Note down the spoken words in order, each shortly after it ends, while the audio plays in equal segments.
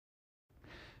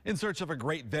In search of a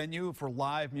great venue for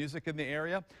live music in the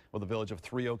area? Well, the village of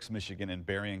Three Oaks, Michigan in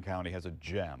Berrien County has a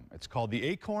gem. It's called the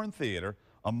Acorn Theater,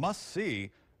 a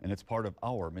must-see, and it's part of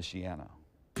our MICHIANA.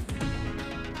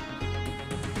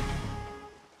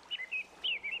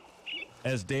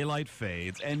 As daylight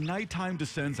fades and nighttime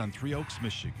descends on Three Oaks,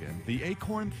 Michigan, the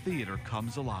Acorn Theater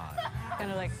comes alive. Kind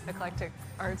of like eclectic,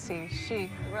 artsy, chic,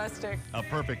 rustic. A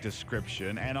perfect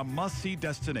description and a must-see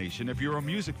destination if you're a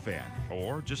music fan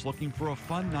or just looking for a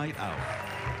fun night out.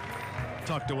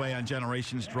 Tucked away on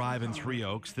Generations Drive in Three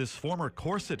Oaks, this former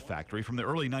corset factory from the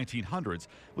early 1900s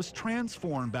was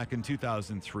transformed back in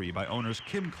 2003 by owners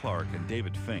Kim Clark and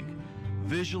David Fink.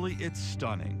 Visually, it's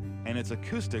stunning, and its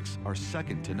acoustics are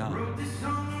second to none.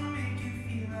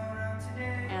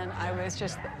 And I was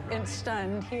just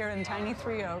stunned here in tiny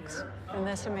Three Oaks in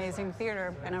this amazing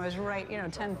theater, and I was right,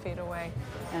 10 feet away,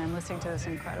 and listening to this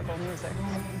incredible music.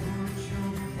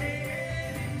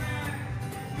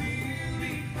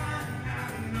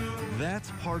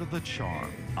 That's part of the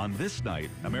charm. On this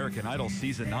night, American Idol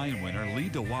Season 9 winner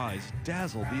Lee DeWise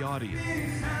dazzled the audience.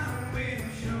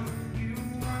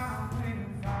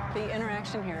 The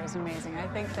interaction here is amazing. I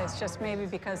think that's just maybe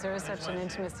because there is such an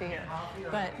intimacy here.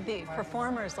 But the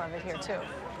performers love it here too,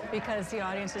 because the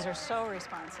audiences are so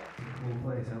responsive. Cool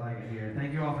place, I like it here.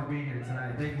 Thank you all for being here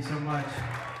tonight. Thank you so much.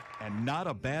 And not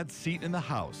a bad seat in the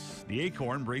house. The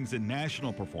Acorn brings in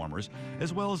national performers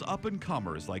as well as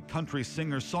up-and-comers like country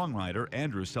singer-songwriter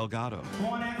Andrew Salgado.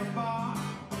 One at the bar,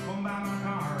 one by my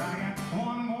car. I got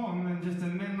one woman just to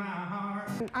mend my heart.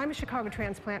 I'm a Chicago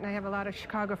transplant, and I have a lot of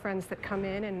Chicago friends that come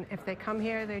in, and if they come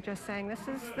here, they're just saying, this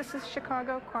is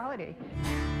Chicago quality.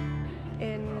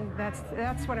 And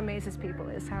that's what amazes people,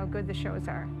 is how good the shows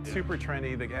are. Super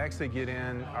trendy. The acts they get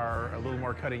in are a little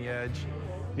more cutting edge.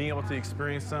 Being able to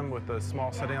experience them with a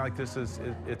small setting like this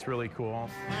it's really cool.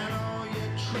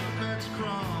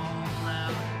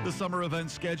 The summer event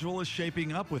schedule is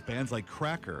shaping up with bands like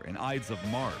Cracker and Ides of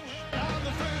March.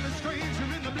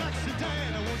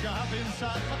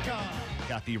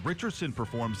 Kathy Richardson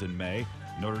performs in May.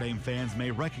 Notre Dame fans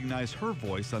may recognize her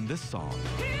voice on this song.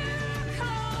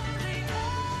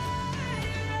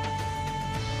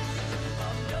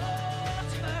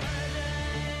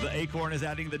 The Acorn is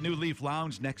adding the New Leaf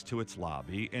Lounge next to its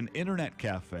lobby, an internet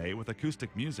cafe with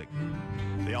acoustic music.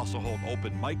 They also hold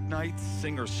open mic nights,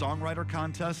 singer-songwriter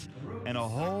contests, and a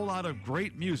whole lot of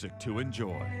great music to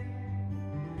enjoy.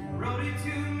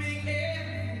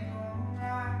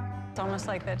 It's almost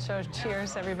like that show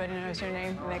Cheers, everybody knows your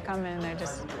name, and they come in,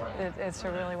 it's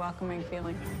a really welcoming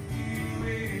feeling.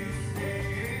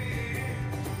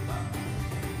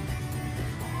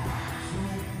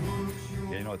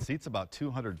 Yeah, it seats about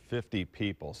 250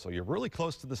 people, so you're really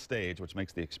close to the stage, which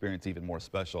makes the experience even more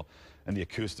special. And the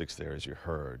acoustics there, as you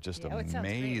heard, just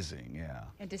amazing. Yeah.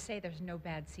 And to say there's no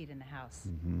bad seat in the house,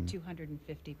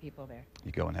 250 people there.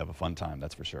 You go and have a fun time,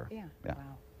 that's for sure. Yeah.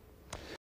 Wow.